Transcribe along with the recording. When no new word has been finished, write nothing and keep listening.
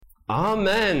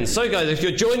Amen. So guys, if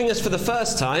you're joining us for the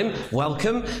first time,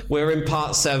 welcome. We're in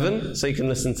part 7, so you can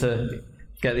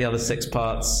get the other 6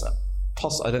 parts.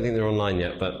 I don't think they're online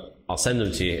yet, but I'll send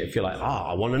them to you if you're like,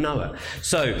 I want to know it.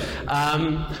 So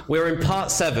we're in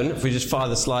part 7, if we just fire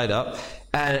the slide up,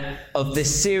 of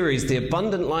this series, the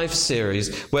Abundant Life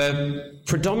series, where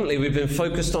predominantly we've been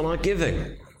focused on our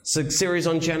giving. It's a series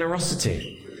on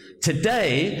generosity.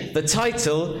 Today, the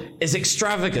title is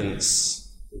Extravagance.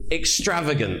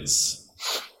 Extravagance.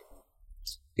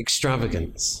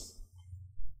 Extravagance.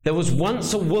 There was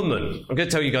once a woman, I'm going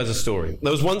to tell you guys a story.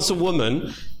 There was once a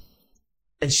woman,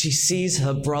 and she sees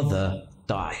her brother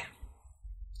die.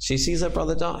 She sees her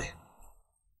brother die.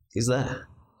 He's there.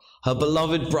 Her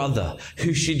beloved brother,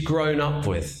 who she'd grown up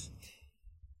with,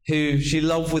 who she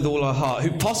loved with all her heart,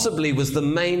 who possibly was the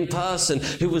main person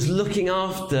who was looking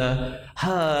after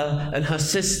her and her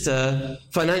sister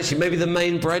financially, maybe the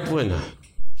main breadwinner.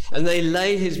 And they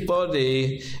lay his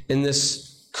body in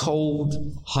this cold,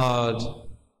 hard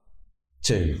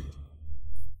tomb.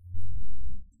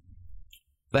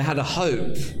 They had a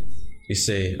hope, you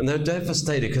see, and they were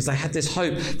devastated because they had this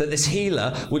hope that this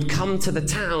healer would come to the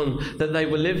town that they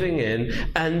were living in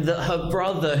and that her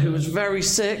brother, who was very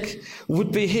sick,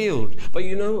 would be healed. But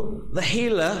you know, the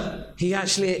healer, he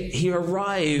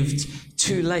arrived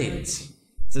too late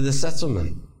to the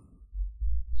settlement.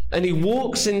 And he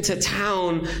walks into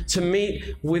town to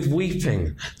meet with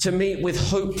weeping, to meet with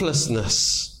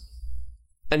hopelessness.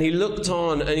 And he looked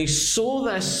on and he saw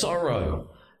their sorrow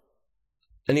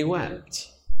and he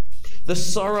wept. The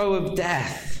sorrow of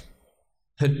death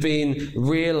had been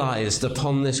realized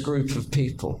upon this group of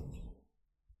people.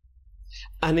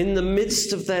 And in the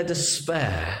midst of their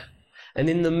despair and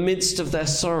in the midst of their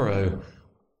sorrow,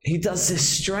 he does this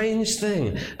strange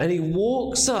thing, and he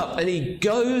walks up and he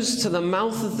goes to the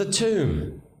mouth of the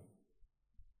tomb.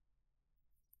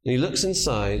 And he looks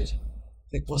inside,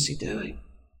 think, what's he doing?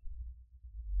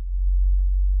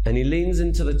 And he leans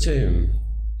into the tomb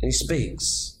and he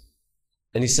speaks.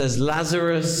 And he says,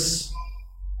 Lazarus,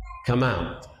 come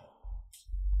out.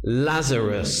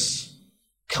 Lazarus,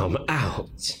 come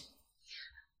out.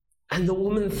 And the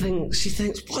woman thinks,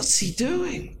 what's he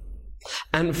doing?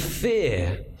 And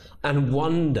fear and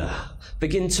wonder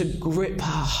begin to grip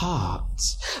her heart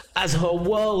as her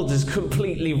world is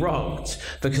completely rocked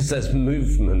because there's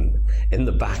movement in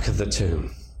the back of the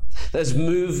tomb. There's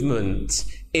movement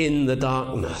in the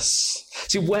darkness.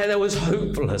 See, where there was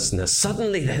hopelessness,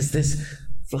 suddenly there's this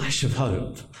flash of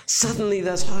hope. Suddenly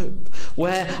there's hope.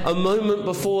 Where a moment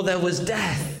before there was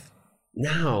death,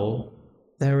 now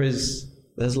there's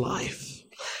life.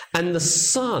 And the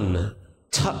sun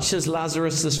touches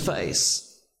Lazarus' face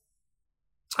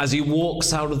as he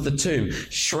walks out of the tomb,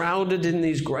 shrouded in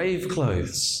these grave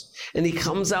clothes. And he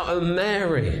comes out, and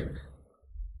Mary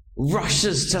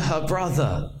rushes to her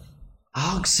brother,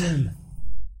 asks him,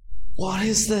 what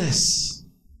is this?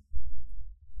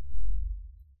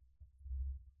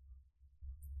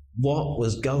 What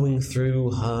was going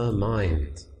through her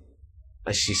mind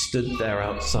as she stood there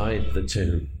outside the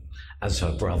tomb as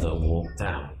her brother walked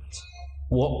out?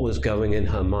 What was going in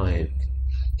her mind?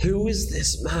 Who is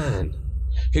this man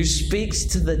who speaks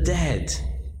to the dead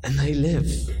and they live?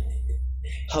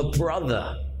 Her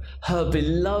brother, her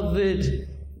beloved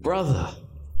brother,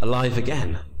 alive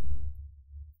again.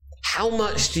 How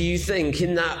much do you think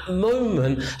in that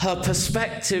moment her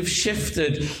perspective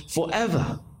shifted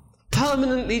forever?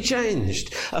 Permanently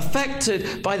changed,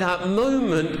 affected by that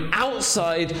moment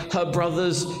outside her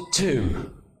brother's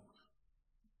tomb.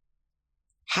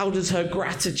 How does her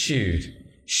gratitude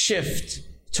shift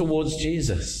towards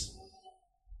Jesus?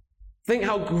 Think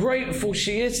how grateful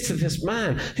she is to this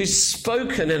man who's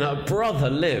spoken and her brother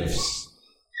lives.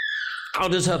 How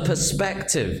does her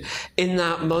perspective in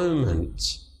that moment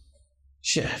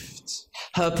shift?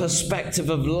 Her perspective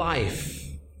of life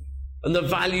and the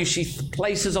value she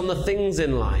places on the things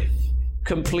in life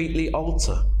completely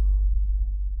alter.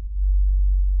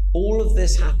 All of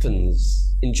this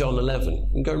happens in John 11. You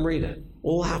can go and read it.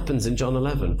 All happens in John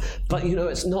 11. But you know,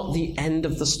 it's not the end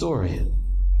of the story.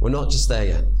 We're not just there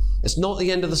yet. It's not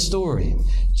the end of the story.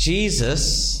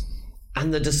 Jesus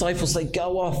and the disciples, they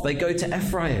go off. They go to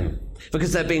Ephraim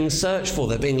because they're being searched for.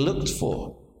 They're being looked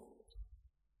for.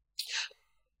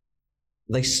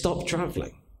 They stop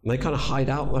traveling. They kind of hide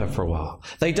out there for a while.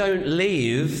 They don't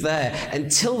leave there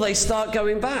until they start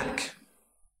going back.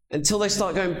 Until they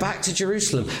start going back to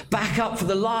Jerusalem, back up for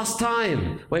the last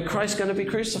time where Christ's going to be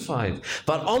crucified.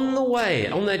 But on the way,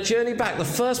 on their journey back, the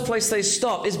first place they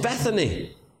stop is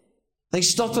Bethany. They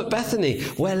stop at Bethany,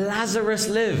 where Lazarus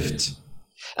lived.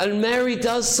 And Mary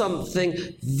does something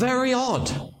very odd.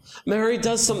 Mary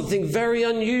does something very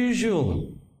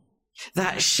unusual.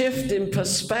 That shift in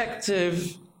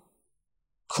perspective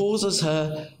causes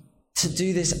her to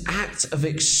do this act of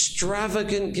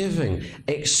extravagant giving,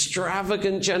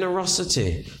 extravagant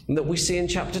generosity that we see in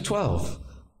chapter 12.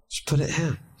 Just put it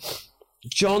here.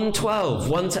 John 12,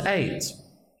 1-8.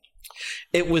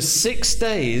 It was 6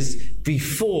 days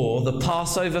before the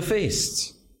Passover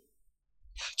feast.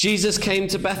 Jesus came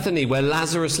to Bethany where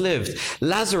Lazarus lived.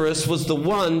 Lazarus was the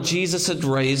one Jesus had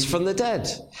raised from the dead.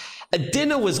 A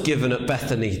dinner was given at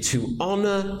Bethany to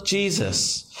honor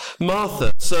Jesus.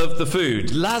 Martha served the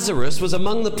food. Lazarus was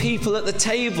among the people at the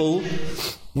table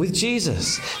with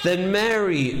Jesus. Then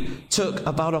Mary took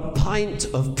about a pint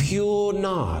of pure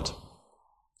nard.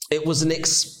 It was an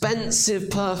expensive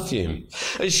perfume,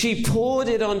 and she poured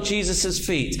it on Jesus'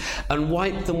 feet and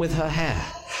wiped them with her hair.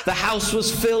 The house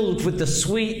was filled with the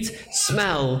sweet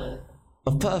smell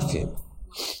of perfume.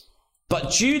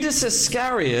 But Judas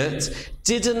Iscariot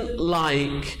didn't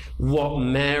like what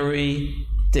Mary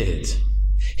did.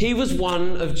 He was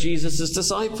one of Jesus'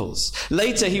 disciples.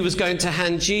 Later, he was going to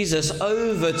hand Jesus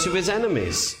over to his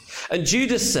enemies. And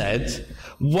Judas said,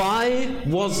 "Why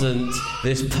wasn't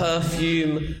this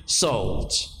perfume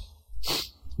sold?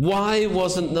 Why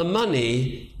wasn't the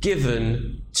money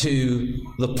given to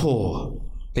the poor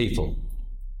people?"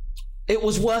 It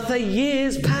was worth a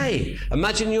year's pay.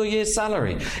 Imagine your year's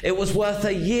salary. It was worth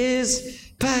a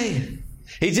year's pay.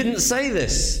 He didn't say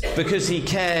this because he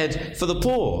cared for the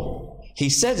poor. He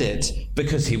said it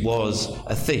because he was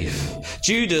a thief.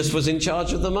 Judas was in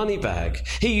charge of the money bag.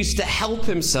 He used to help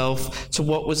himself to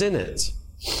what was in it.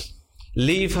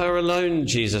 "Leave her alone,"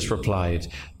 Jesus replied.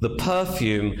 "The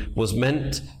perfume was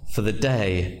meant for the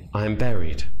day I am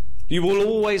buried. You will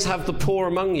always have the poor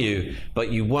among you,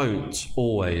 but you won't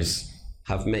always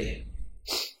have me."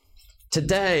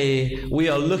 Today, we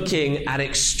are looking at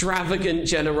extravagant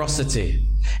generosity,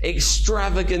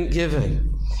 extravagant giving.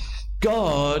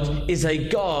 God is a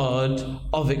God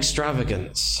of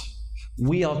extravagance.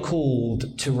 We are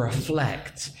called to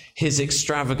reflect his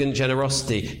extravagant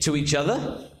generosity to each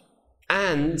other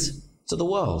and to the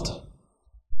world.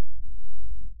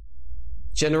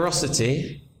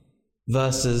 Generosity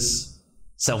versus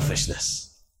selfishness.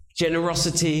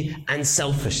 Generosity and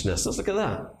selfishness. Let's look at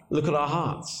that. Look at our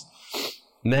hearts.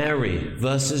 Mary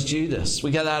versus Judas. We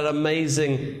get that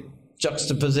amazing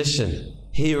juxtaposition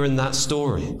here in that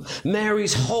story.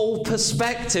 Mary's whole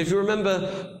perspective, you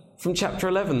remember from chapter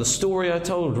 11, the story I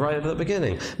told right at the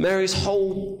beginning. Mary's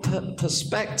whole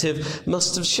perspective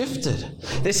must have shifted.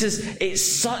 It's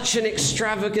such an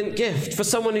extravagant gift for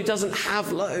someone who doesn't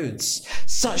have loads.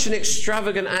 Such an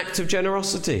extravagant act of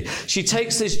generosity. She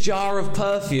takes this jar of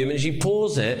perfume and she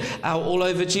pours it out all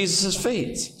over Jesus'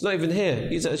 feet. It's not even here.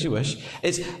 Use it as you wish.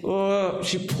 It's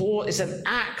an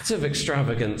act of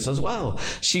extravagance as well.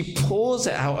 She pours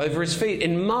it out over his feet.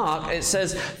 In Mark, it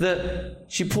says that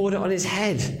she poured it on his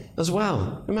head as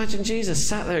well. Imagine Jesus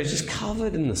sat there, he's just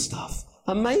covered in the stuff.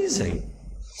 Amazing.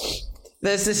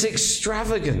 There's this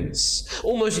extravagance,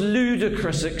 almost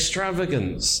ludicrous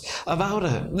extravagance about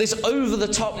her. This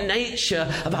over-the-top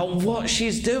nature about what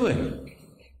she's doing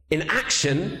in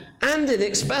action and in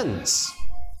expense.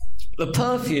 The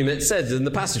perfume, it said in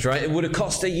the passage, right, it would have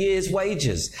cost a year's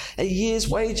wages. A year's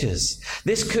wages.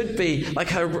 This could be like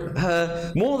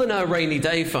her more than her rainy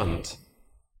day fund.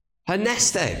 Her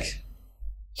nest egg.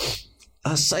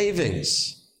 Her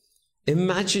savings.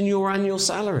 Imagine your annual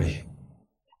salary.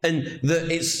 And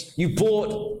you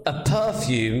bought a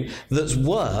perfume that's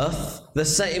worth the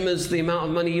same as the amount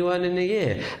of money you earn in a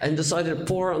year and decided to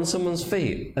pour it on someone's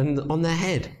feet and on their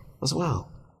head as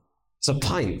well. It's a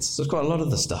pint, so it's quite a lot of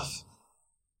the stuff.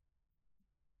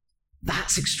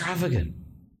 That's extravagant.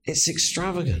 It's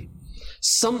extravagant.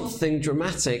 Something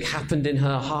dramatic happened in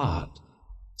her heart.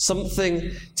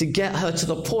 Something to get her to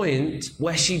the point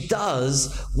where she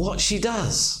does what she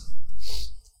does.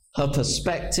 Her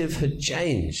perspective had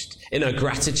changed in her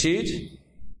gratitude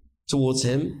towards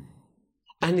him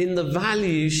and in the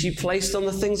value she placed on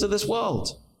the things of this world.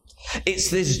 It's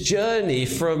this journey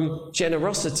from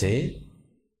generosity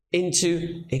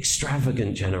into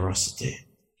extravagant generosity.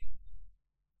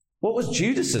 What was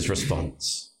Judas's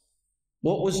response?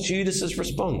 What was Judas's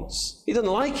response? He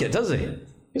doesn't like it, does he?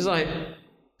 He's like,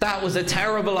 that was a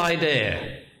terrible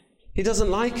idea. He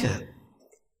doesn't like it.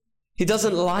 He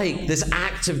doesn't like this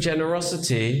act of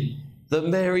generosity that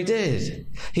Mary did.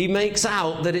 He makes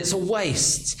out that it's a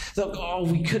waste. That,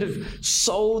 we could have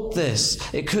sold this.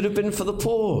 It could have been for the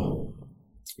poor.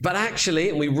 But actually,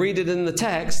 and we read it in the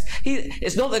text,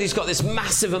 it's not that he's got this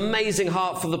massive, amazing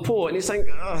heart for the poor, and he's saying,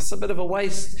 it's a bit of a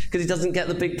waste because he doesn't get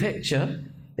the big picture.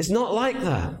 It's not like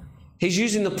that. He's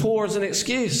using the poor as an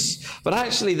excuse. But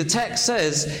actually, the text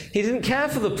says he didn't care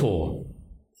for the poor.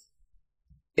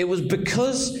 It was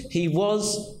because he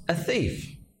was a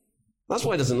thief. That's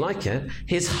why he doesn't like it.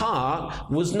 His heart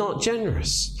was not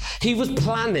generous. He was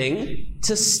planning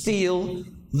to steal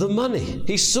the money.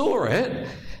 He saw it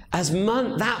as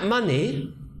that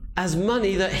money as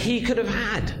money that he could have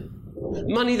had.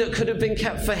 Money that could have been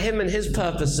kept for him and his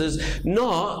purposes,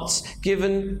 not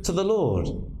given to the Lord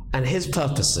and his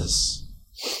purposes.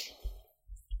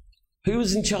 Who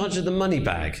was in charge of the money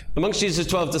bag? Amongst Jesus'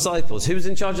 12 disciples, who was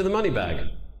in charge of the money bag?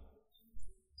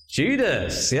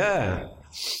 Judas, yeah.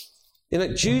 You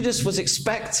know, Judas was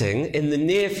expecting in the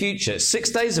near future, 6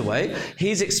 days away,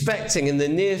 he's expecting in the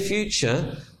near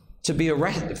future to be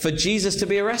for Jesus to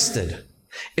be arrested.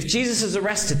 If Jesus is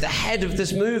arrested, the head of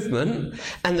this movement,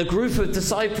 and the group of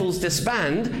disciples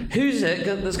disband, who's it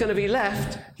that's going to be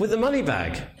left with the money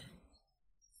bag?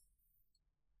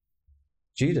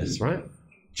 Judas, right?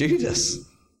 Judas.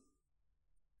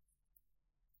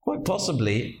 Quite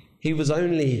possibly, he was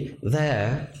only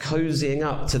there cozying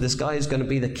up to this guy who's going to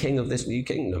be the king of this new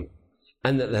kingdom.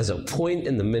 And that there's a point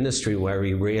in the ministry where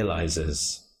he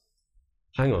realizes,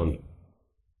 hang on,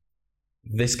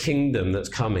 this kingdom that's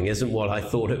coming isn't what I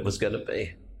thought it was going to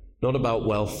be. Not about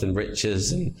wealth and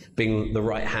riches and being the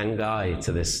right-hand guy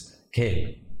to this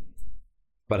king.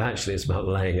 But actually it's about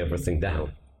laying everything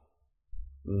down.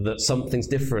 That something's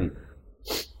different.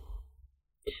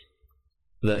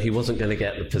 That he wasn't going to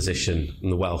get the position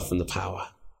and the wealth and the power.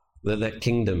 That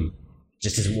kingdom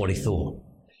just isn't what he thought.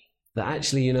 That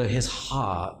actually, you know, his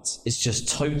heart is just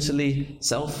totally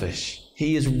selfish.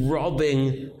 He is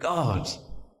robbing God.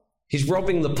 He's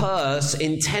robbing the purse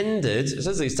intended, it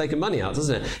says that he's taking money out,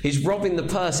 doesn't it? He's robbing the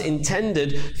purse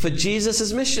intended for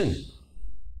Jesus' mission.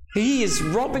 He is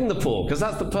robbing the poor, because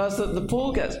that's the purse that the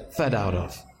poor gets fed out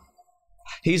of.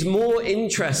 He's more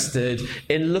interested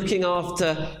in looking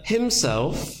after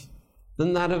himself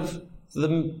than that of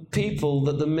the people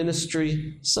that the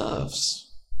ministry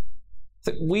serves.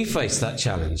 We face that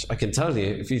challenge. I can tell you,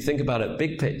 if you think about it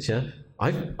big picture,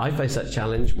 I face that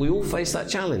challenge. We all face that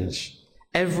challenge.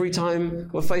 Every time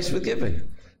we're faced with giving,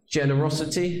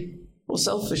 generosity or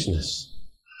selfishness,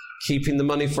 keeping the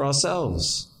money for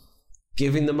ourselves,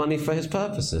 giving the money for his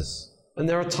purposes. And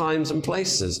there are times and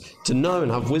places to know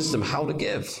and have wisdom how to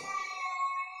give.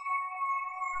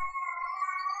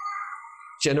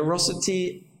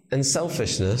 Generosity and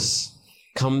selfishness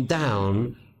come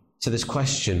down to this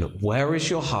question: where is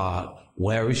your heart?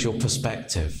 Where is your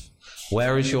perspective?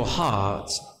 Where is your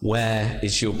heart? Where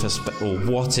is your perspective?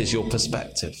 Or what is your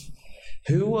perspective?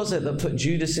 Who was it that put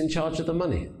Judas in charge of the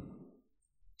money?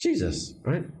 Jesus,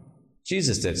 right?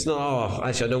 Jesus did. It's not, oh,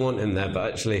 actually, I don't want him there, but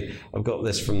actually, I've got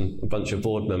this from a bunch of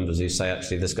board members who say,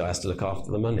 actually, this guy has to look after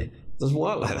the money. It doesn't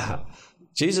work like that.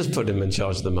 Jesus put him in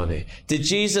charge of the money. Did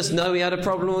Jesus know he had a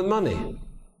problem with money?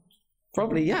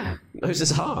 Probably, yeah. Knows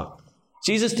his heart.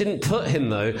 Jesus didn't put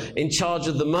him, though, in charge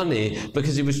of the money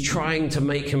because he was trying to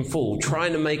make him fall,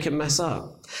 trying to make him mess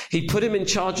up. He put him in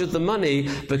charge of the money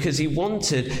because he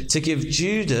wanted to give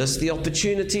Judas the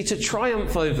opportunity to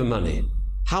triumph over money.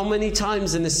 How many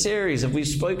times in this series have we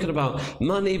spoken about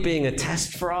money being a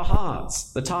test for our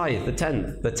hearts? The tithe, the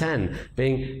tenth, the 10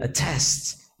 being a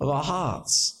test of our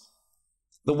hearts.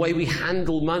 The way we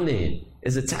handle money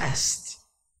is a test.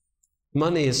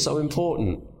 Money is so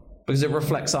important because it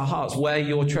reflects our hearts. Where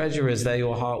your treasure is, there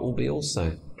your heart will be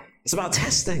also. It's about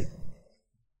testing.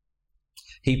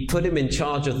 He put him in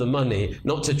charge of the money,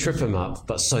 not to trip him up,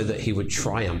 but so that he would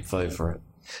triumph over it.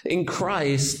 In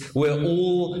Christ, we're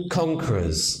all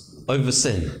conquerors over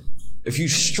sin. If you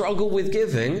struggle with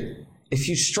giving, if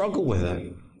you struggle with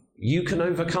it, you can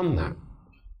overcome that.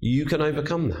 You can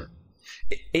overcome that.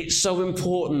 It's so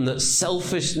important that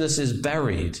selfishness is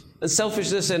buried. And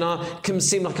selfishness can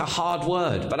seem like a hard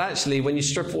word, but actually when you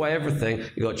strip away everything,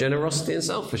 you've got generosity and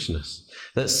selfishness.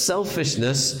 That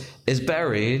selfishness is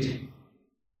buried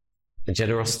and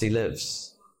generosity lives.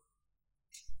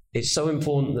 It's so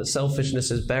important that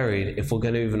selfishness is buried if we're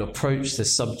going to even approach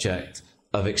this subject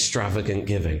of extravagant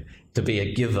giving, to be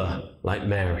a giver like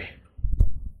Mary.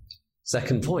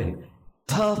 Second point,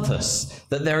 purpose.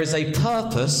 That there is a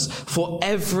purpose for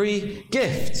every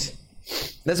gift.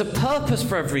 There's a purpose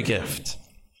for every gift.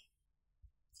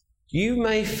 You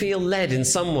may feel led in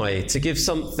some way to give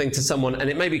something to someone, and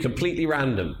it may be completely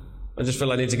random. I just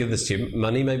feel I need to give this to you.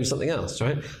 Money, maybe something else,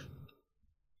 right?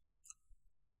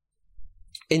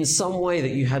 In some way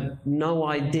that you had no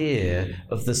idea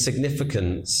of the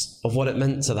significance of what it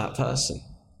meant to that person.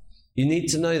 You need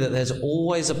to know that there's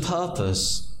always a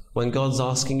purpose when God's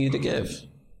asking you to give.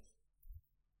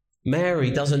 Mary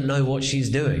doesn't know what she's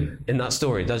doing in that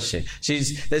story, does she?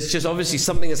 There's just obviously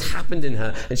something has happened in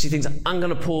her, and she thinks, I'm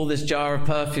going to pour this jar of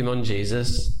perfume on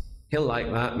Jesus. He'll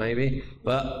like that, maybe,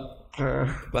 but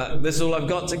this is all I've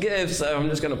got to give, so I'm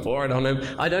just going to pour it on him.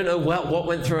 I don't know what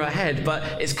went through her head,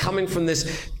 but it's coming from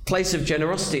this place of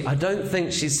generosity. I don't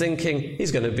think she's thinking,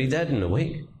 he's going to be dead in a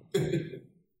week.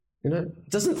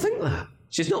 Doesn't think that.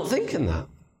 She's not thinking that.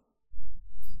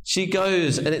 She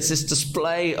goes, and it's this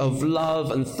display of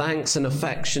love and thanks and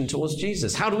affection towards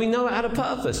Jesus. How do we know it had a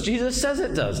purpose? Jesus says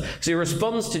it does. So he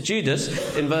responds to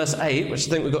Judas in verse 8, which I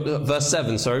think we got, verse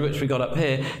 7, which we got up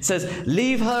here. It says,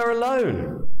 leave her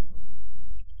alone.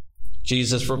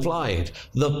 Jesus replied,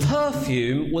 the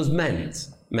perfume was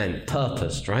meant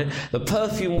purposed, right? The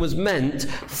perfume was meant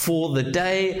for the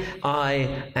day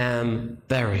I am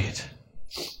buried.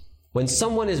 When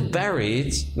someone is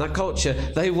buried, in that culture,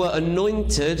 they were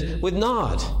anointed with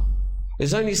nard.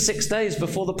 It's only 6 days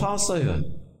before the Passover.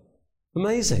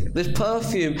 Amazing. This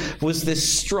perfume was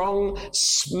this strong,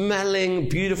 smelling,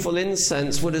 beautiful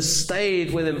incense would have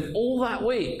stayed with him all that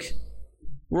week,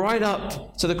 right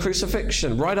up to the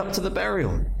crucifixion, right up to the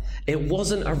burial. It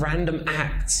wasn't a random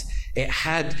act. It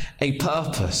had a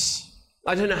purpose.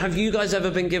 I don't know, have you guys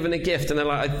ever been given a gift and they're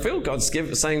like, I feel God's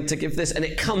saying to give this, and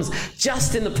it comes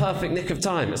just in the perfect nick of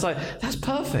time. It's like, that's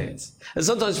perfect. And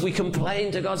sometimes we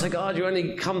complain to God, say, God, you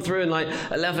only come through in like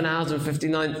 11 hours and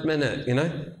 59th minute,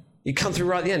 You come through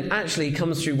right at the end. Actually, he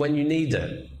comes through when you need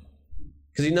it.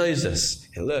 Because he knows us.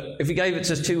 Look, if he gave it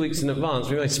to us 2 weeks in advance,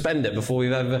 we might spend it before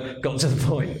we've ever got to the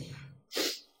point.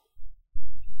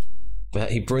 But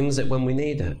he brings it when we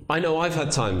need it. I know I've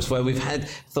had times where we've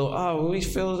thought, we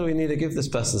feel we need to give this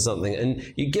person something.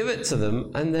 And you give it to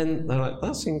them, and then they're like,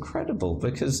 that's incredible,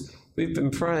 because we've been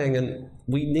praying and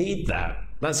we need that.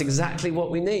 That's exactly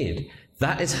what we need.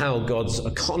 That is how God's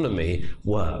economy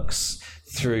works,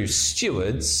 through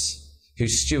stewards who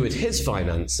steward his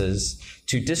finances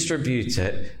to distribute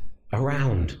it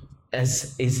around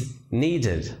as is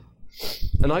needed.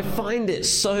 And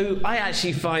I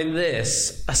actually find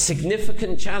this a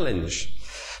significant challenge,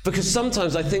 because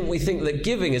sometimes we think that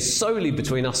giving is solely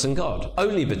between us and God,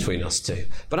 only between us two.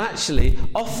 But actually,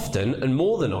 often, and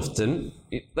more than often,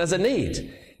 there's a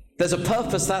need. There's a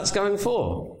purpose that's going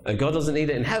for. And God doesn't need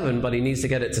it in heaven, but he needs to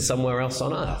get it to somewhere else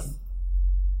on earth.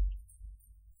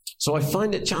 So I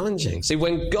find it challenging. See,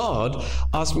 when God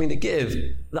asks me to give,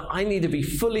 that I need to be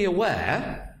fully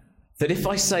aware that if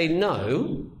I say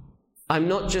no, I'm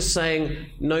not just saying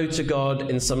no to God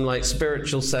in some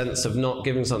spiritual sense of not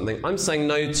giving something. I'm saying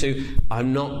no to,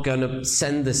 I'm not going to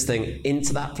send this thing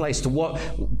into that place, to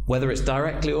whether it's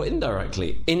directly or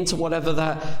indirectly, into whatever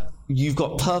that you've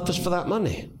got purpose for that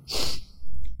money.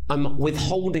 I'm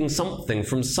withholding something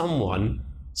from someone,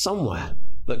 somewhere,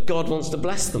 that God wants to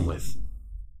bless them with.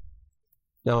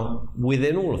 Now,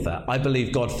 within all of that, I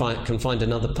believe God can find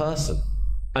another person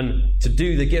and to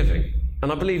do the giving.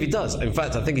 And I believe he does. In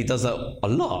fact, I think he does that a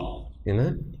lot,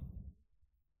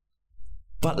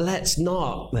 But let's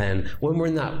not then, when we're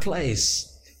in that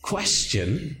place,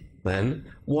 question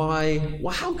then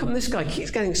how come this guy keeps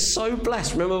getting so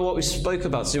blessed? Remember what we spoke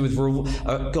about, to do with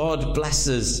God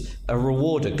blesses a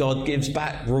rewarder. God gives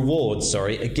back rewards,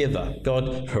 a giver.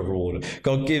 God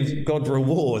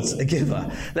rewards a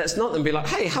giver. Let's not then be like,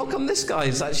 hey, how come this guy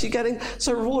is actually getting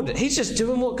so rewarded? He's just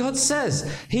doing what God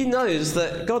says. He knows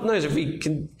that God knows if he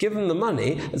can give him the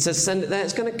money and says send it there,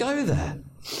 it's going to go there.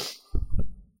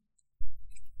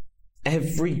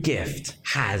 Every gift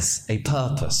has a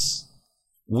purpose.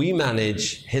 We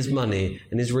manage his money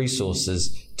and his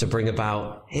resources to bring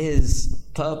about his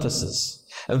purposes.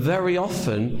 And very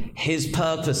often, his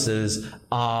purposes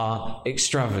are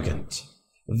extravagant.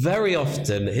 Very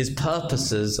often, his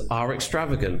purposes are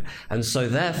extravagant. And so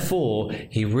therefore,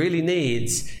 he really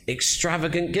needs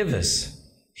extravagant givers.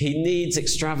 He needs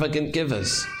extravagant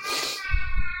givers.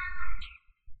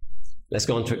 Let's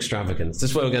go on to extravagance. This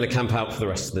is where we're going to camp out for the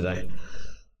rest of the day.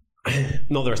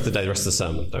 Not the rest of the day, the rest of the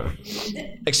sermon, though.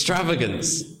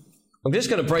 Extravagance. I'm just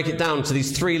going to break it down to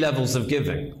these 3 levels of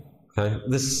giving. Okay?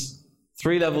 This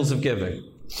 3 levels of giving.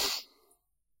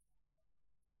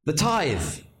 The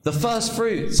tithe, the first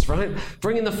fruits, right?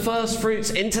 Bringing the first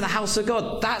fruits into the house of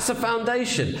God. That's a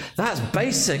foundation. That's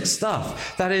basic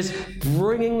stuff. That is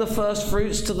bringing the first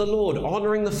fruits to the Lord,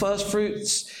 honoring the first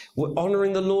fruits,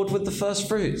 honoring the Lord with the first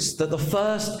fruits, that the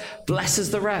first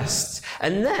blesses the rest.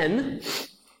 And then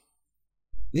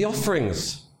the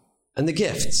offerings and the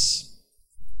gifts.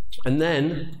 And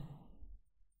then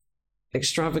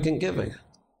extravagant giving.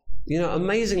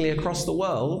 Amazingly across the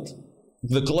world,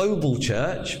 the global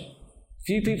church,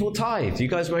 Few people tithe. You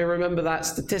guys may remember that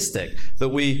statistic that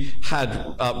we had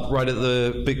up right at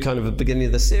the beginning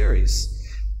of the series.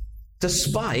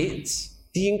 Despite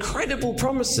the incredible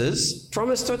promised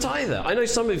to a tither. I know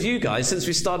some of you guys, since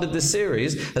we started this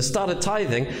series, have started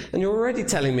tithing, and you're already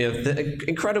telling me of the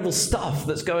incredible stuff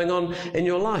that's going on in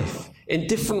your life in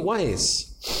different ways.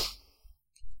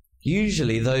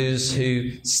 Usually those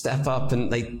who step up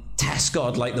and they test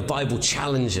God, like the Bible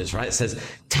challenges, right? It says,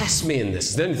 test me in this.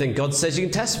 It's the only thing God says you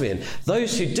can test me in.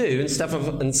 Those who do and step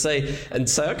up and say,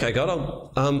 okay,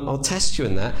 God, I'll test you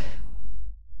in that.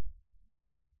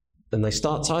 And they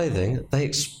start tithing, they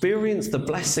experience the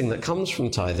blessing that comes from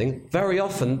tithing. Very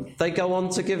often, they go on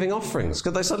to giving offerings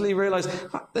because they suddenly realize,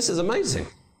 this is amazing.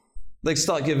 They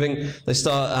start giving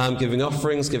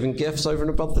offerings, giving gifts over and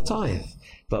above the tithe.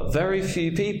 But very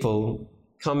few people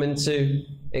come into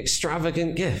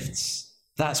extravagant gifts.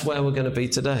 That's where we're going to be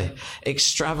today.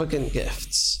 Extravagant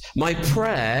gifts. My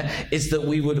prayer is that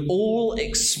we would all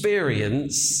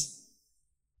experience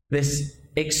this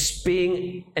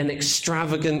being an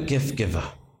extravagant gift giver.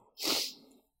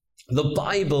 The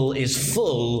Bible is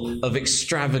full of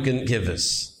extravagant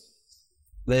givers.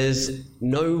 There's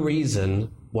no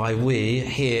reason why we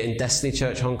here in Destiny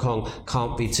Church Hong Kong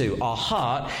can't be too. Our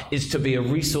heart is to be a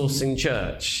resourcing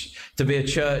church, to be a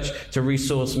church to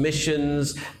resource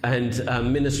missions and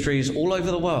ministries all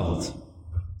over the world.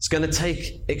 It's going to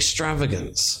take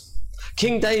extravagance.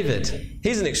 King David,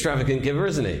 he's an extravagant giver,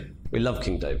 isn't he? We love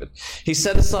King David. He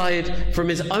set aside from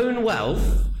his own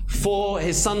wealth for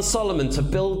his son Solomon to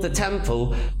build the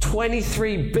temple,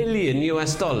 $23 billion.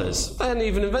 They hadn't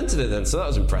even invented it then, so that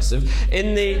was impressive.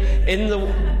 They're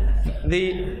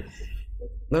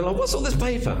like, what's all this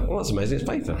paper? Well, that's amazing, it's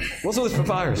paper. What's all this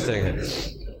papyrus doing here?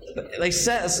 He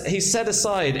set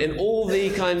aside in all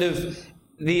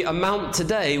the amount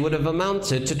today would have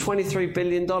amounted to $23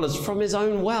 billion from his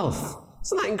own wealth.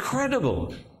 Isn't that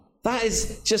incredible? That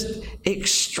is just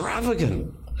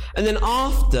extravagant. And then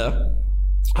after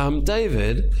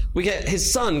David, we get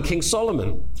his son, King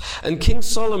Solomon. And King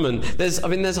Solomon, there's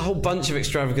a whole bunch of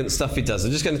extravagant stuff he does.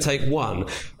 I'm just going to take one.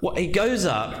 He goes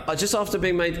up, just after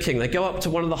being made king, they go up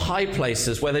to one of the high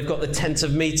places where they've got the tent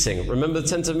of meeting. Remember the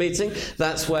tent of meeting?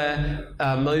 That's where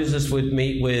Moses would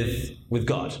meet with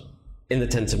God. In the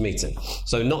tent of meeting.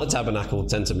 So not a tabernacle,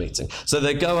 tent of meeting. So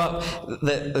they go up, and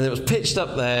it was pitched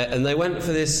up there, and they went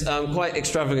for this quite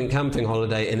extravagant camping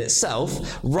holiday in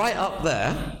itself, right up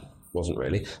there, wasn't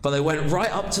really, but they went right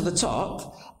up to the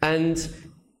top, and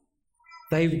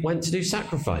they went to do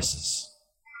sacrifices.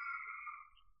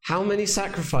 How many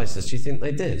sacrifices do you think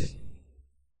they did?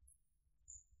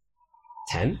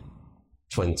 10?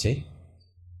 20?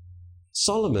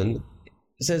 Solomon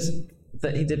says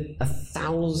that he did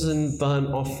 1,000 burnt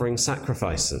offering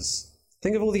sacrifices.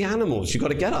 Think of all the animals you've got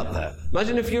to get up there.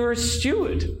 Imagine if you were a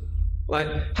steward.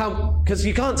 Because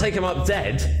you can't take them up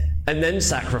dead and then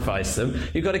sacrifice them.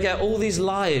 You've got to get all these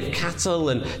live cattle,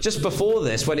 and just before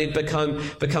this, when he'd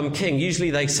become king, usually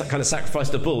they kind of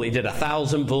sacrificed a bull. He did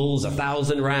 1,000 bulls,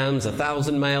 1,000 rams,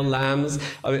 1,000 male lambs.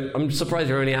 I'm surprised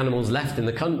there are any animals left in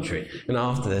the country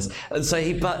after this. And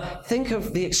so but think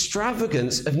of the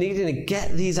extravagance of needing to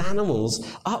get these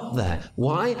animals up there.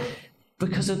 Why?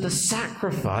 Because of the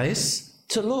sacrifice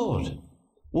to Lord.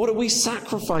 What are we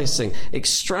sacrificing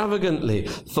extravagantly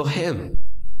for him?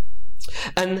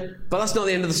 But that's not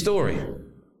the end of the story.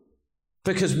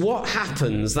 Because what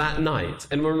happens that night?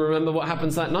 Anyone remember what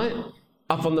happens that night?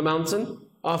 Up on the mountain?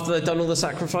 After they've done all the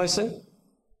sacrificing?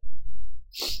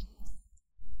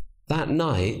 That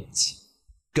night,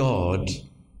 God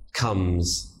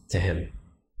comes to him.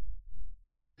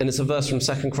 And it's a verse from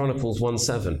 2 Chronicles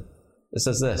 1:7. It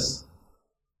says this.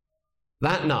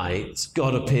 That night,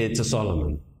 God appeared to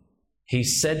Solomon. He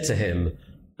said to him,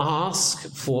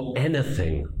 ask for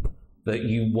anything that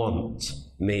you want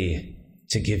me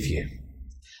to give you.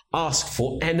 Ask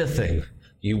for anything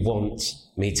you want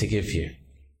me to give you.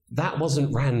 That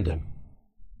wasn't random.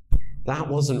 That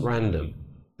wasn't random.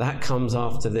 That comes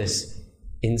after this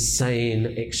insane,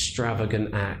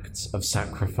 extravagant act of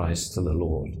sacrifice to the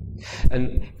Lord.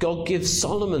 And God gives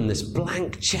Solomon this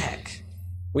blank check.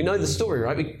 We know the story,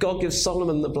 right? God gives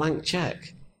Solomon the blank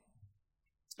check.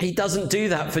 He doesn't do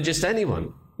that for just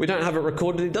anyone. We don't have it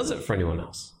recorded. He does it for anyone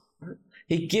else.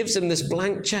 He gives him this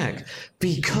blank check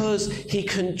because he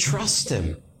can trust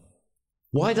him.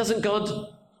 Why doesn't God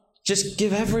just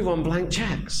give everyone blank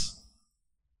checks?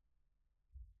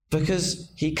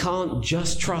 Because he can't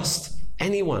just trust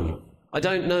anyone. I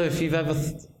don't know if you've ever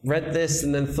read this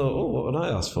and then thought, what would I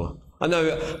ask for? I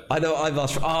know I've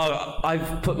asked for,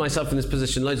 I've put myself in this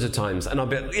position loads of times, and I'll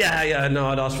be like, I'd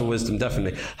ask for wisdom,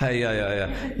 definitely. Hey,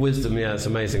 yeah. Wisdom, it's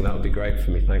amazing, that would be great for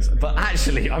me, thanks. But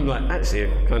actually, I'm like,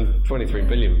 kind of 23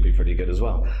 billion would be pretty good as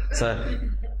well. So,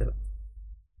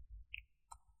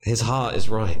 his heart is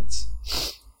right.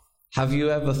 Have you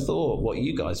ever thought what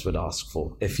you guys would ask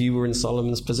for if you were in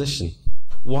Solomon's position?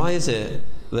 Why is it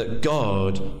that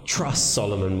God trusts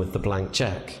Solomon with the blank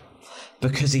check?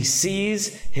 Because he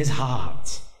sees his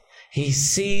heart. He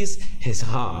sees his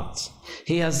heart.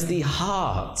 He has the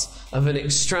heart of an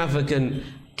extravagant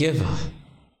giver,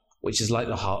 which is like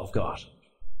the heart of God.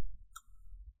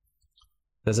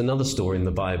 There's another story in the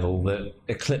Bible that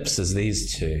eclipses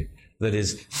these two, that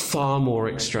is far more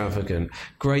extravagant,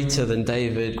 greater than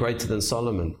David, greater than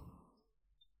Solomon.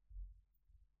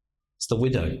 It's the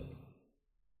widow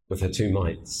with her 2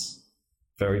 mites,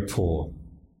 very poor,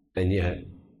 and yet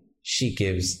she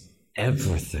gives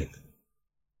everything,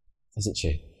 doesn't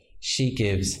she? She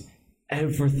gives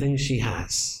everything she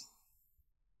has.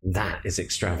 That is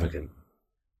extravagant.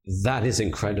 That is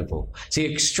incredible. See,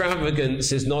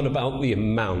 extravagance is not about the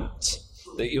amount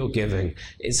that you're giving.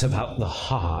 It's about the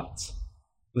heart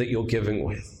that you're giving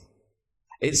with.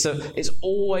 It's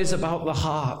always about the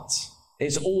heart.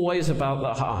 It's always about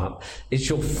the heart. It's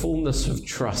your fullness of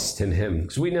trust in him.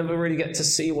 Because we never really get to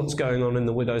see what's going on in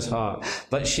the widow's heart.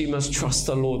 But she must trust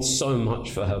the Lord so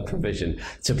much for her provision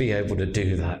to be able to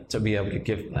do that, to be able to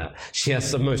give that. She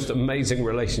has the most amazing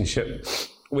relationship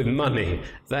with money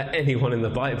that anyone in the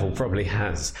Bible probably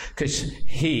has. Because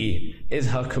he is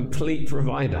her complete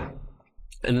provider.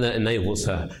 And that enables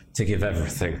her to give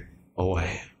everything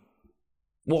away.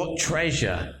 What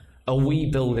treasure are we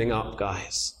building up,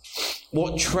 guys?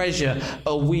 What treasure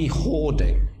are we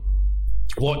hoarding?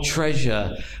 What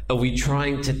treasure are we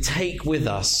trying to take with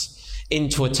us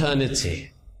into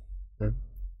eternity?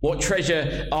 What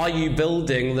treasure are you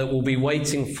building that will be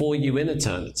waiting for you in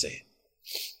eternity?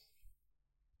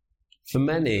 For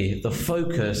many, the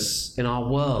focus in our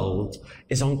world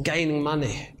is on gaining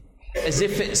money, as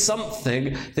if it's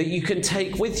something that you can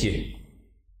take with you,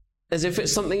 as if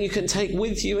it's something you can take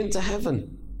with you into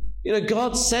heaven. You know,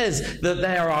 God says that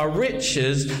there are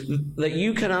riches that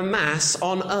you can amass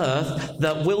on earth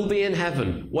that will be in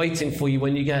heaven, waiting for you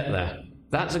when you get there.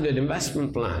 That's a good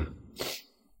investment plan.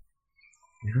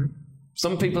 Yeah.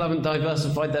 Some people haven't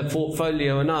diversified their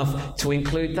portfolio enough to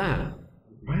include that,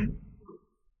 right?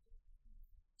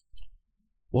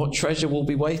 What treasure will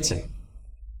be waiting?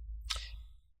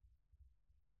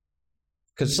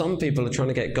 Because some people are trying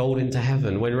to get gold into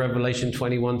heaven, when Revelation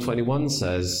 21:21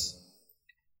 says,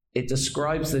 it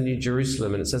describes the New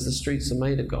Jerusalem, and it says the streets are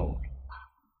made of gold.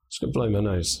 Just going to blow my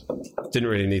nose. Didn't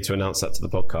really need to announce that to the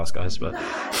podcast, guys, but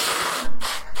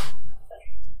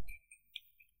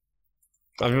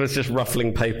I was just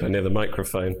ruffling paper near the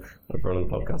microphone over on the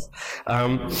podcast.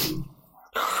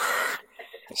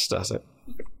 Start it.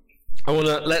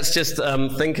 Let's just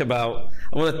think about,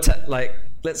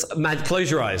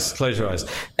 close your eyes.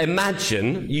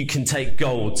 Imagine you can take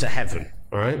gold to heaven.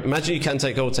 All right. Imagine you can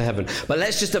take gold to heaven, but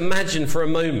let's just imagine for a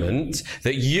moment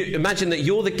that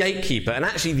you're the gatekeeper, and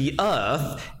actually the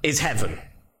earth is heaven.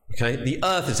 Okay, the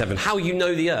earth is heaven. How you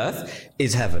know the earth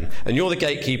is heaven, and you're the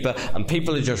gatekeeper, and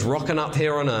people are just rocking up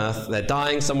here on earth. They're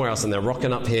dying somewhere else, and they're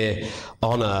rocking up here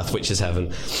on earth, which is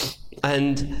heaven.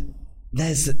 And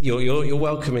you're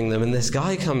welcoming them, and this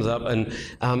guy comes up, and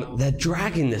they're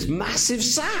dragging this massive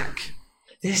sack.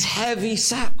 This heavy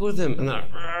sack with them,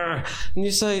 and you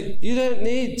say, you don't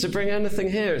need to bring anything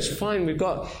here. It's fine. We've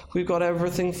got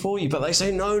everything for you. But they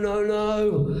say,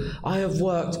 no. I have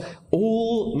worked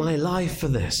all my life for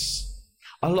this.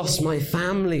 I lost my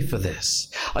family for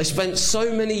this. I spent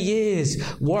so many years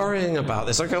worrying about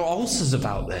this. I got ulcers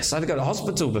about this. I had to go to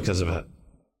hospital because of it.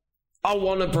 I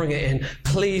want to bring it in.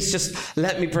 Please just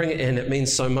let me bring it in. It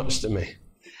means so much to me.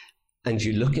 And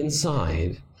you look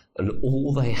inside, and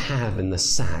all they have in the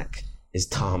sack is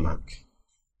tarmac.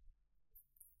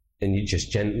 And you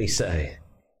just gently say,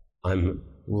 I'm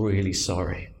really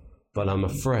sorry, but I'm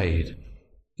afraid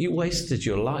you wasted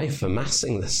your life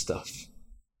amassing this stuff.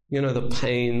 You know, the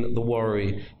pain, the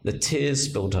worry, the tears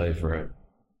spilled over it.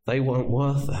 They weren't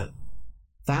worth it.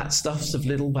 That stuff's of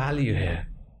little value here.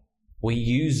 We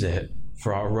use it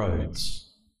for our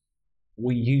roads.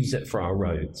 We use it for our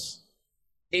roads.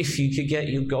 If you could get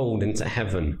your gold into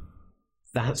heaven,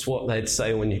 that's what they'd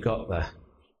say when you got there.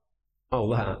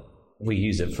 Oh, we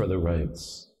use it for the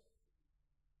roads.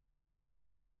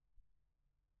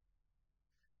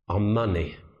 Our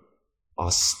money,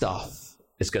 our stuff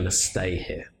is going to stay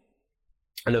here.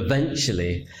 And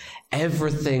eventually,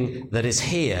 everything that is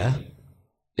here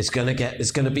it's going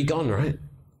to be gone, right?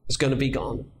 It's going to be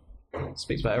gone. It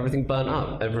speaks about everything burnt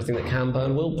up. Everything that can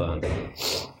burn will burn.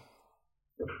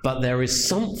 But there is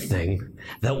something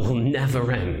that will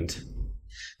never end.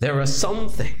 There are some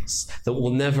things that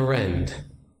will never end.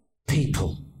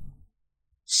 People.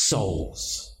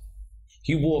 Souls.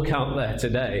 You walk out there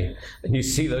today and you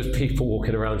see those people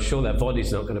walking around. Sure, their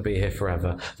body's not going to be here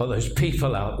forever, but those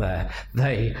people out there,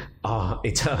 they are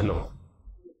eternal.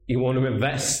 You want to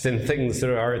invest in things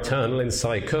that are eternal in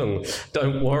Sai Kung.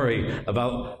 Don't worry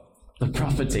about the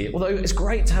property. Although it's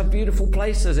great to have beautiful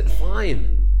places, it's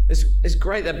fine. It's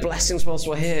great, they're blessings whilst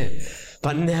we're here.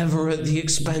 But never at the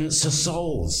expense of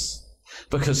souls.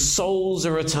 Because souls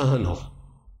are eternal.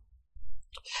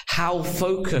 How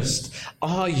focused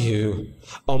are you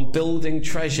on building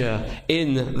treasure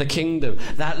in the kingdom?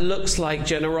 That looks like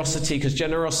generosity, because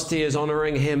generosity is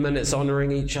honoring him and it's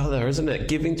honoring each other, isn't it?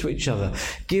 Giving to each other.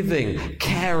 Giving,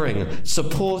 caring,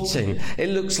 supporting. It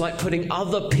looks like putting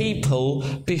other people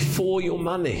before your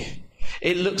money.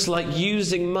 It looks like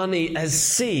using money as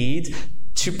seed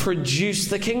to produce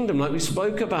the kingdom, like we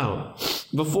spoke about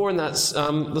before in that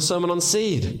the sermon on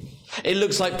seed. It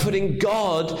looks like putting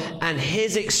God and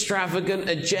his extravagant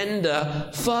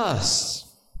agenda first.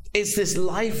 It's this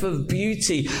life of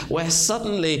beauty where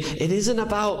suddenly it isn't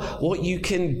about what you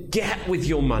can get with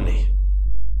your money,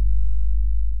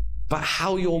 but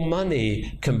how your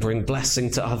money can bring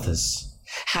blessing to others,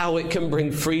 how it can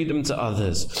bring freedom to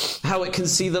others, how it can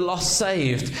see the lost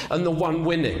saved and the one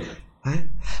winning. Right?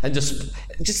 And just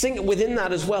think within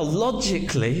that as well.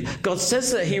 Logically, God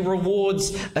says that he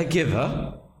rewards a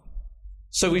giver.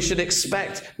 So we should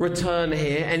expect return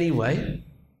here anyway,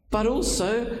 but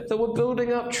also that we're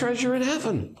building up treasure in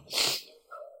heaven.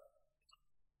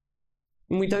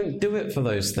 And we don't do it for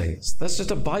those things. That's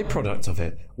just a byproduct of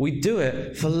it. We do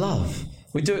it for love.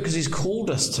 We do it because he's called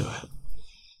us to it.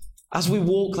 As we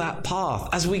walk that path,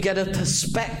 as we get a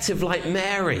perspective like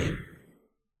Mary,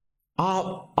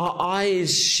 our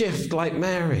eyes shift like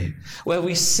Mary, where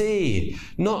we see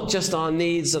not just our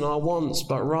needs and our wants,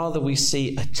 but rather we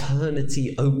see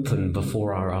eternity open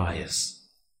before our eyes.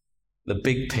 The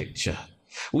big picture.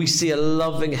 We see a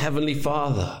loving Heavenly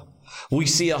Father. We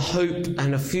see a hope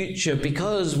and a future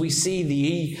because we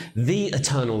see the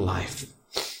eternal life.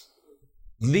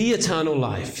 The eternal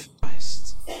life.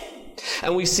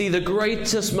 And we see the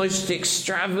greatest, most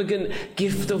extravagant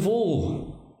gift of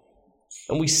all.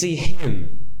 And we see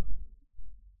him.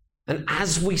 And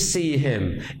as we see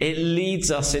him, it leads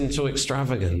us into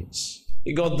extravagance.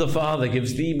 God the Father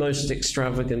gives the most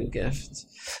extravagant gift.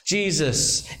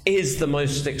 Jesus is the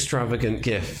most extravagant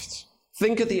gift.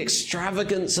 Think of the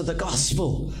extravagance of the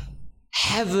gospel.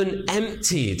 Heaven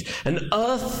emptied and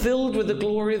earth filled with the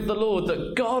glory of the Lord,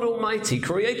 that God Almighty,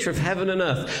 creator of heaven and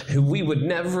earth, who we would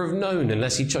never have known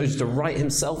unless he chose to write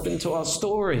himself into our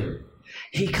story.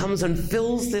 He comes and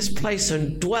fills this place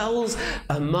and dwells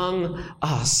among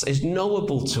us, is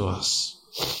knowable to us.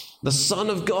 The Son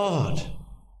of God,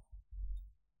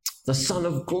 the Son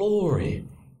of glory,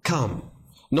 come,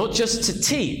 not just to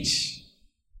teach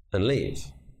and leave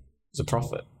as a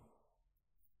prophet,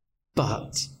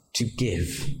 but to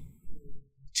give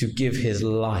his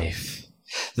life,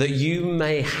 that you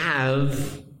may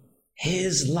have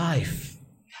his life,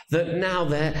 that now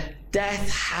their death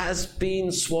has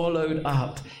been swallowed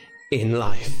up in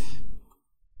life.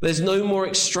 There's no more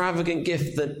extravagant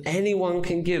gift that anyone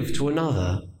can give to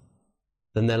another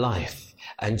than their life.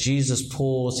 And Jesus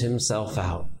pours himself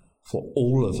out for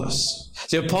all of us.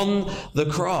 See, upon the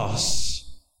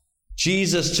cross,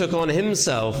 Jesus took on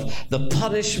himself the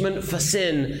punishment for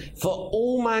sin for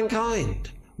all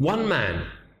mankind. One man,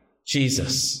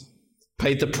 Jesus,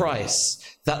 paid the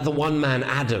price that the one man,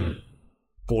 Adam,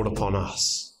 brought upon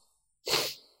us.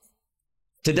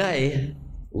 Today,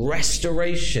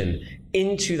 restoration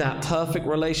into that perfect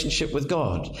relationship with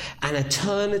God and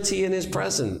eternity in his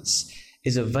presence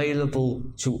is available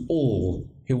to all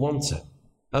who want it,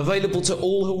 available to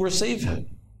all who receive it.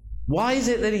 Why is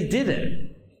it that he did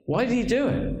it? Why did he do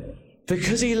it?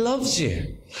 Because he loves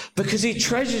you, because he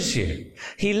treasures you.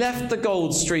 He left the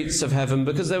gold streets of heaven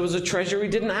because there was a treasure he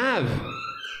didn't have.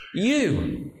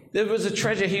 You. There was a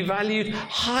treasure he valued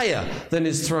higher than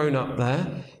his throne up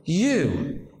there.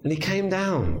 You. And he came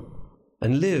down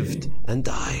and lived and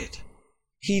died.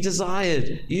 He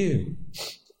desired you.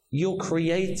 You're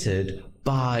created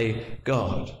by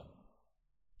God.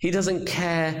 He doesn't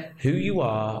care who you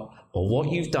are or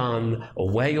what you've done or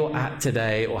where you're at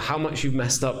today or how much you've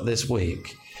messed up this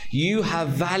week. You have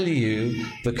value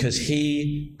because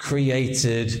he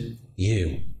created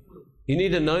you. You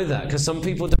need to know that, because some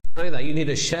people don't. know that. You need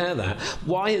to share that.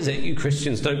 Why is it you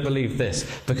Christians don't believe this?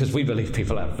 Because we believe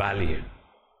people have value.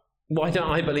 Why don't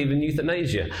I believe in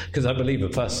euthanasia? Because I believe a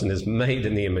person is made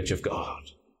in the image of God.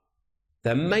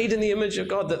 They're made in the image of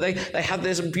God, that they have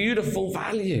this beautiful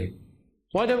value.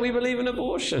 Why don't we believe in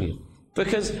abortion?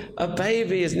 Because a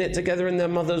baby is knit together in their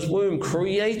mother's womb,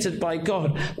 created by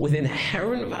God with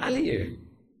inherent value.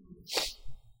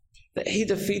 That he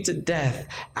defeated death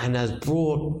and has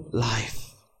brought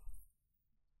life.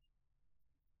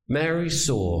 Mary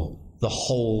saw the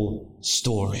whole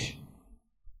story.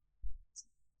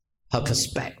 Her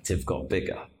perspective got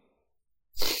bigger.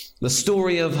 The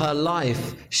story of her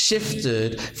life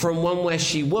shifted from one where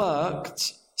she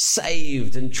worked,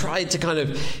 saved, and tried to kind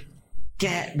of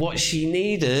get what she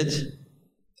needed,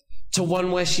 to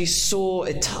one where she saw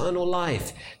eternal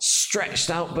life stretched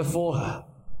out before her.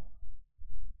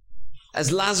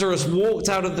 As Lazarus walked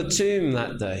out of the tomb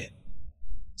that day,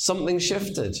 something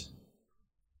shifted.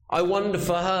 I wonder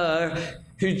for her,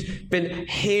 who'd been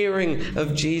hearing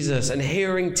of Jesus and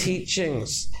hearing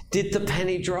teachings, did the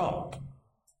penny drop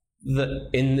that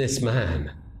in this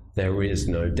man there is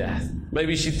no death?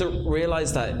 Maybe she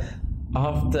realized that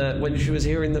after, when she was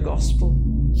hearing the gospel.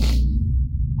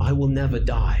 I will never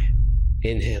die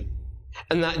in him.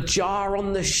 And that jar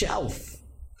on the shelf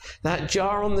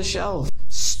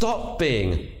stopped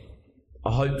being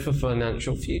a hope for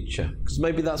financial future, because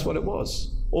maybe that's what it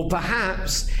was. Or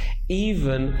perhaps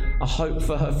even a hope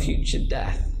for her future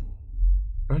death.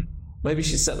 Right? Maybe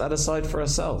she set that aside for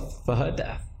herself, for her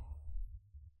death.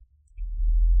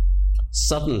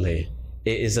 Suddenly,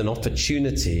 it is an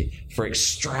opportunity for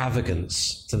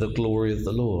extravagance to the glory of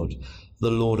the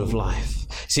Lord of life.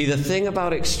 See, the thing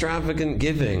about extravagant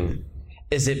giving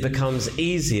is it becomes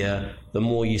easier the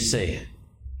more you see.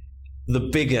 The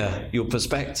bigger your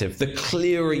perspective, the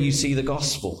clearer you see the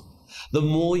gospel, the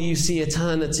more you see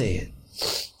eternity,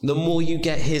 the more you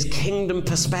get his kingdom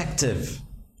perspective.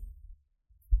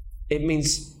 It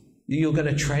means you're going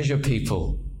to treasure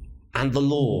people and the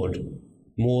Lord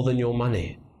more than your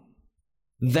money.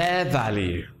 Their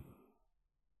value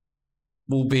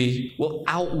will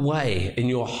outweigh in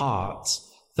your heart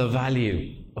the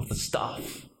value of the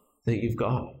stuff that you've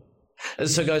got. And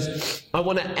so guys, I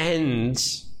want to end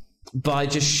by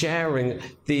just sharing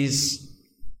these,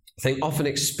 I think, often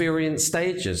experienced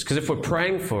stages, because if we're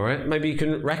praying for it, maybe you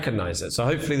can recognize it. So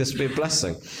hopefully this will be a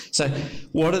blessing. So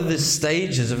what are the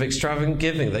stages of extravagant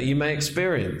giving that you may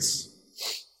experience?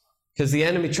 Because the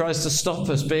enemy tries to stop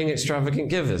us being extravagant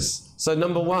givers. So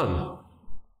number one,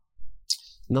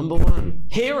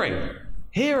 hearing.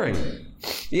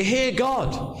 You hear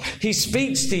God. He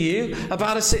speaks to you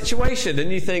about a situation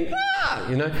and you think,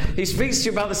 he speaks to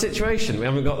you about the situation. We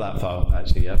haven't got that far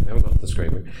actually yet. We haven't got the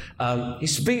screen. He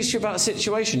speaks to you about a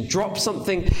situation. Drop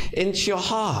something into your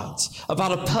heart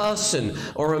about a person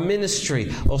or a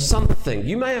ministry or something.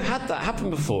 You may have had that happen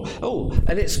before. Oh,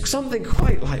 and it's something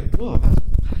quite like, whoa,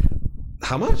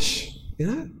 how much?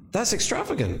 That's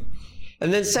extravagant.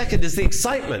 And then second is the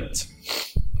excitement.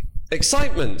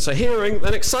 So hearing,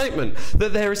 then excitement.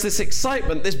 That there is this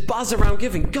excitement, this buzz around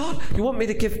giving. God, you want me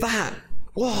to give that?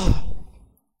 Whoa.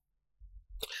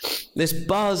 This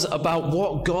buzz about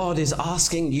what God is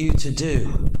asking you to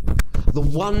do. The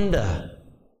wonder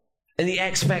and the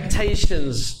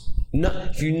expectations.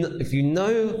 If you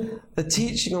know the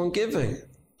teaching on giving,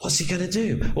 what's he going to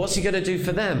do? What's he going to do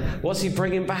for them? What's he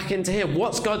bringing back into him?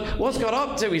 What's God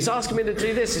up to? He's asking me to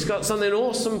do this. He's got something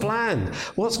awesome planned.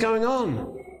 What's going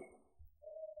on?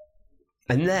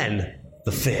 And then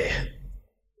the fear.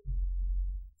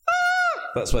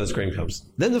 That's where the scream comes.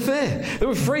 Then the fear. Then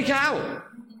we freak out.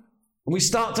 And we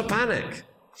start to panic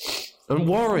and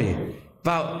worry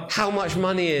about how much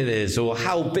money it is, or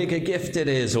how big a gift it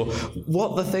is, or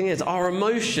what the thing is. Our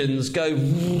emotions go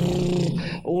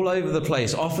all over the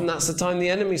place. Often that's the time the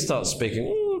enemy starts speaking.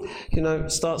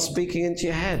 Start speaking into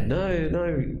your head. No,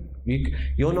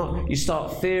 you're not. You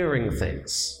start fearing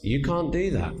things. You can't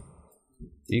do that.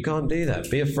 You can't do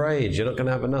that. Be afraid you're not going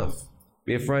to have enough.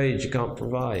 Be afraid you can't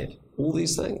provide. All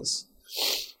these things.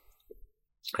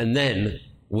 And then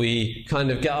we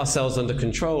kind of get ourselves under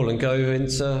control and go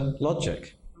into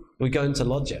logic. We go into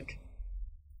logic.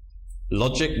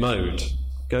 Logic mode.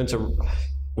 Go into,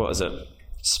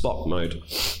 Spock mode.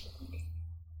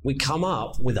 We come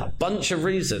up with a bunch of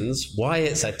reasons why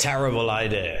it's a terrible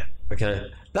idea.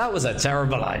 Okay? That was a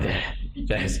terrible idea.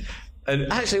 Yes.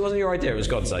 And actually, it wasn't your idea, it was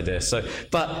God's idea.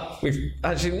 But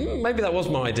maybe that was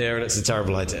my idea and it's a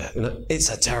terrible idea. It's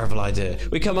a terrible idea.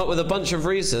 We come up with a bunch of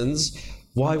reasons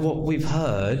why what we've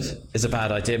heard is a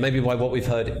bad idea. Maybe why what we've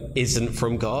heard isn't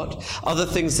from God. Other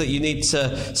things that you need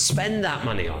to spend that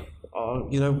money on.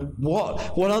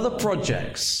 what other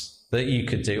projects that you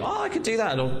could do? Oh, I could do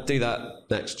that, and I'll do that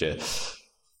next year.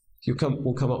 We'll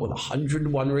come up with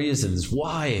 101 reasons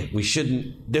why we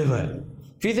shouldn't do it.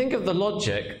 If you think of the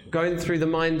logic going through the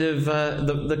mind of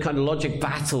the kind of logic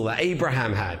battle that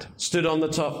Abraham had, stood on the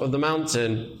top of the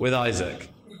mountain with Isaac.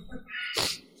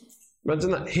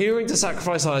 Imagine that, hearing to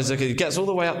sacrifice Isaac, he gets all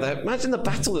the way up there. Imagine the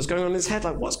battle that's going on in his head.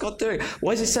 Like, what's God doing?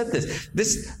 Why has he said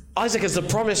this? Isaac is the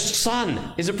promised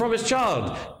son. He's a promised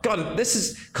child. God, this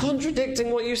is contradicting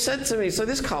what you said to me, so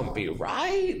this can't be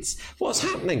right. What's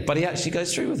happening? But he actually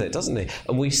goes through with it, doesn't he?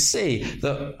 And we see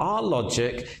that our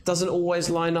logic doesn't always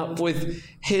line up with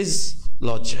his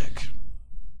logic.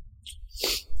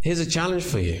 Here's a challenge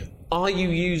for you. Are you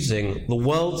using the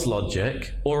world's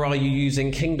logic, or are you using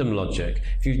kingdom logic?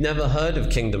 If you've never heard of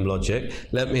kingdom logic,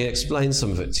 let me explain some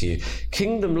of it to you.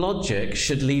 Kingdom logic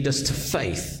should lead us to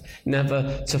faith,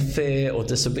 never to fear or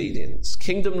disobedience.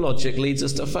 Kingdom logic leads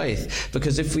us to faith,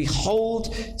 because if we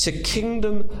hold to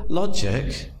kingdom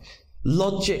logic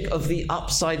of the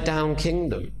upside down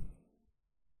kingdom,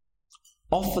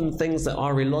 often things that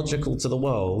are illogical to the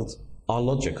world are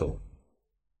logical.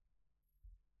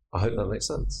 I hope that makes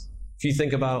sense. If you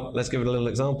think about, let's give it a little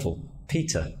example.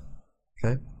 Peter.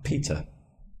 Okay? Peter.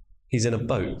 He's in a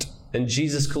boat. And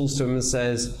Jesus calls to him and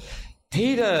says,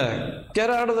 Peter, get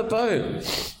out of the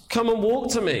boat. Come and walk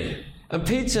to me. And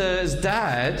Peter's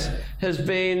dad has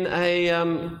been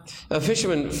a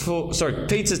fisherman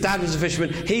Peter's dad was a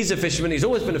fisherman. He's a fisherman. He's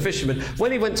always been a fisherman.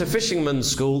 When he went to fisherman's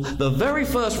school, the very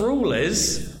first rule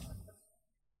is,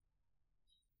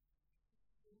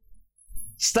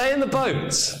 stay in the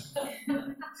boat.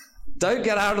 Don't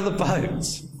get out of the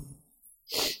boat.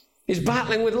 He's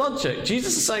battling with logic.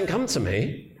 Jesus is saying, come to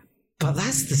me, but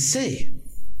that's the sea.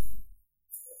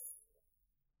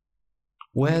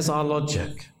 Where's our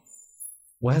logic?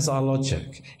 Where's our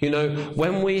logic?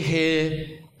 When we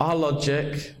hear our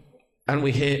logic and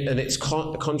it's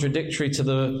contradictory to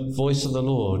the voice of the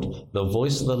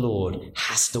Lord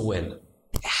has to win.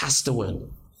 It has to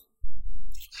win.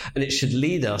 And it should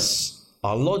lead us,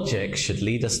 our logic should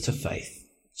lead us to faith.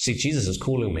 See, Jesus is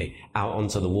calling me out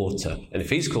onto the water. And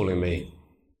if he's calling me,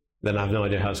 then I have no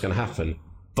idea how it's going to happen,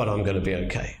 but I'm going to be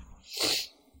okay.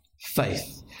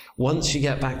 Faith. Once you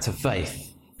get back to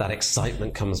faith, that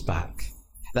excitement comes back.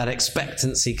 That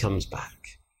expectancy comes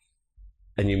back.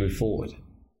 And you move forward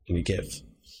and you give.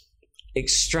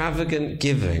 Extravagant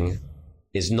giving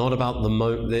is not about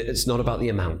it's not about the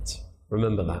amount.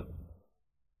 Remember that.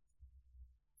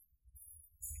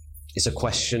 It's a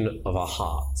question of our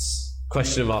hearts.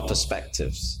 Question of our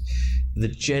perspectives. The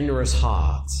generous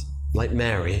heart, like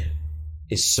Mary,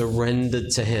 is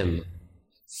surrendered to him,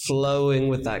 flowing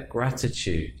with that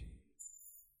gratitude.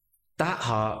 That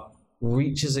heart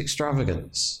reaches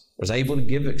extravagance, was able to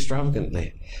give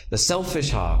extravagantly. The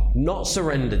selfish heart, not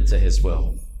surrendered to his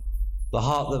will. The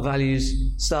heart that values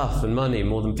stuff and money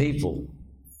more than people,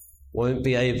 won't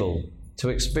be able to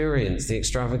experience the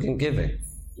extravagant giving.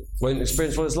 Won't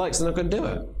experience what it's like, so they're not going to do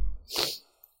it.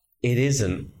 It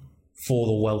isn't for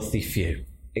the wealthy few.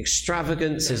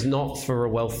 Extravagance is not for a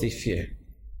wealthy few.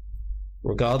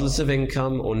 Regardless of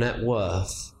income or net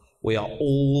worth, we are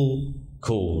all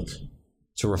called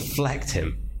to reflect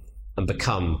him and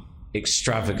become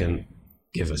extravagant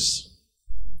givers.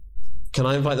 Can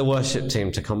I invite the worship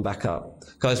team to come back up?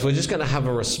 Guys, we're just going to have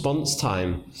a response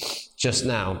time just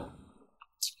now.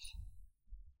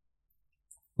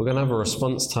 We're going to have a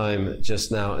response time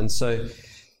just now. And so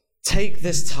take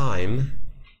this time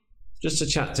just to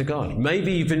chat to God.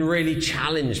 Maybe you've been really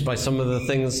challenged by some of the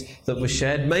things that were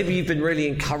shared. Maybe you've been really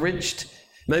encouraged.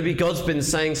 Maybe God's been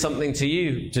saying something to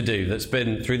you to do that's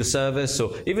been through the service,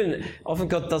 or even often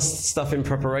God does stuff in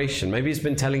preparation. Maybe he's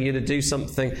been telling you to do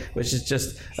something which is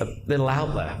just a little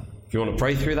out there. If you want to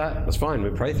pray through that, that's fine. We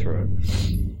pray through it.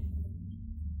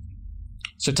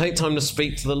 So take time to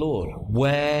speak to the Lord.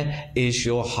 Where is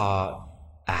your heart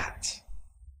at?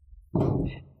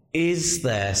 Is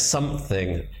there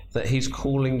something that he's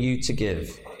calling you to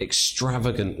give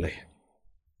extravagantly?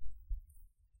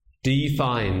 Do you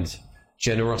find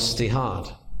generosity hard?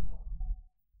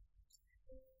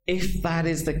 If that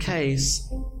is the case,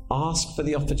 ask for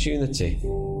the opportunity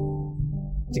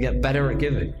to get better at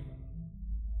giving.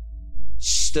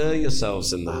 Stir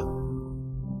yourselves in that.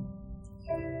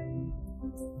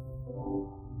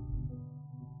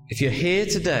 If you're here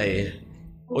today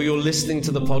or you're listening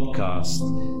to the podcast,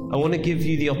 I want to give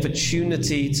you the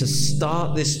opportunity to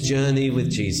start this journey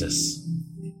with Jesus.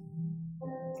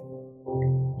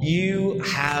 You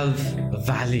have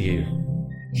value.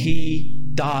 He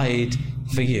died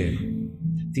for you.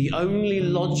 The only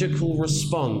logical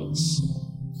response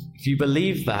If you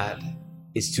believe that,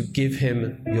 it's to give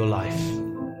him your life.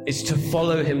 It's to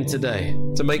follow him today,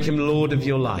 to make him Lord of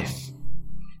your life.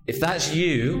 If that's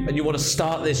you and you want to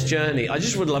start this journey, I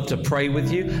just would love to pray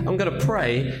with you. I'm going to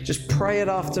pray. Just pray it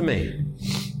after me.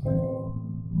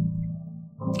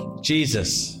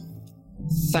 Jesus,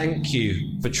 thank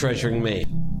you for treasuring me.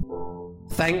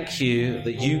 Thank you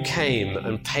that you came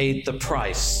and paid the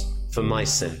price for my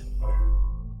sin.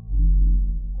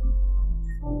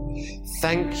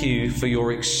 Thank you for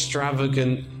your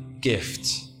extravagant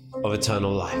gift of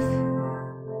eternal life.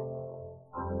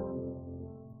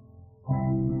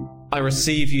 I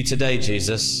receive you today,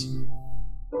 Jesus.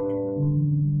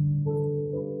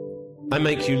 I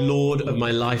make you Lord of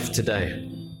my life today.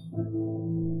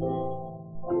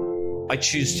 I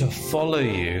choose to follow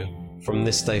you from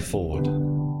this day forward.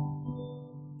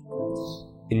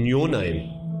 In your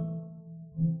name,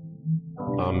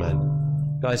 amen.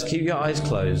 Guys, keep your eyes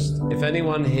closed. If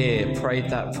anyone here prayed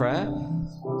that prayer,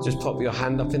 just pop your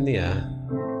hand up in the air.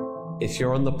 If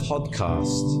you're on the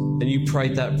podcast and you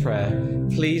prayed that prayer,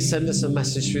 please send us a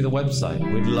message through the website.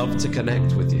 We'd love to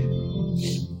connect with you.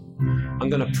 I'm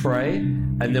going to pray,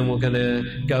 and then we're going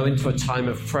to go into a time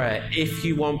of prayer. If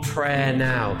you want prayer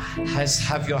now,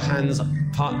 have your hands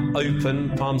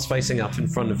open, palms facing up in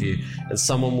front of you, and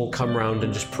someone will come round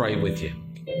and just pray with you.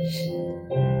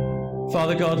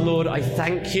 Father God, Lord, I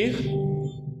thank you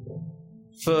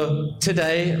for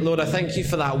today. Lord, I thank you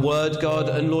for that word, God.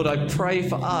 And Lord, I pray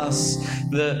for us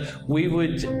that we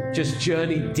would just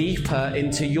journey deeper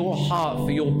into your heart for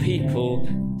your people,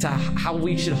 to how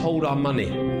we should hold our money,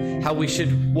 what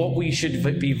we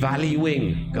should be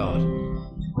valuing, God.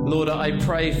 Lord, I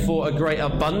pray for a great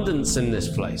abundance in this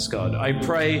place, God. I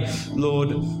pray,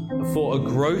 Lord, for a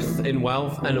growth in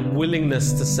wealth and a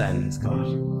willingness to send,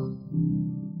 God.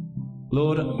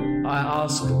 Lord, I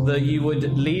ask that you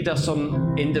would lead us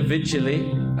on individually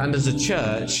and as a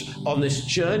church on this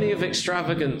journey of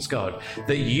extravagance, God,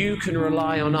 that you can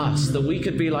rely on us, that we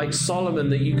could be like Solomon,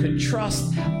 that you can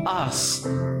trust us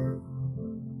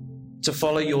to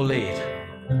follow your lead,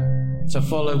 to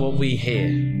follow what we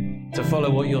hear, to follow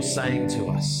what you're saying to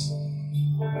us.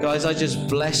 Guys, I just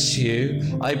bless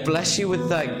you. I bless you with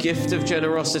that gift of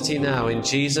generosity now in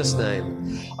Jesus'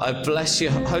 name. I bless you.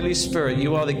 Holy Spirit,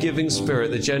 you are the giving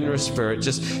spirit, the generous spirit.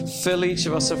 Just fill each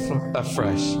of us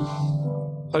afresh.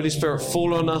 Holy Spirit,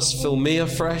 fall on us. Fill me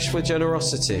afresh with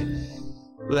generosity.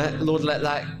 Lord, let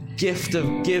that gift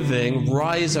of giving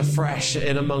rise afresh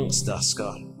in amongst us,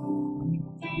 God.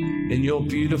 In your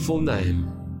beautiful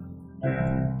name.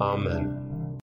 Amen.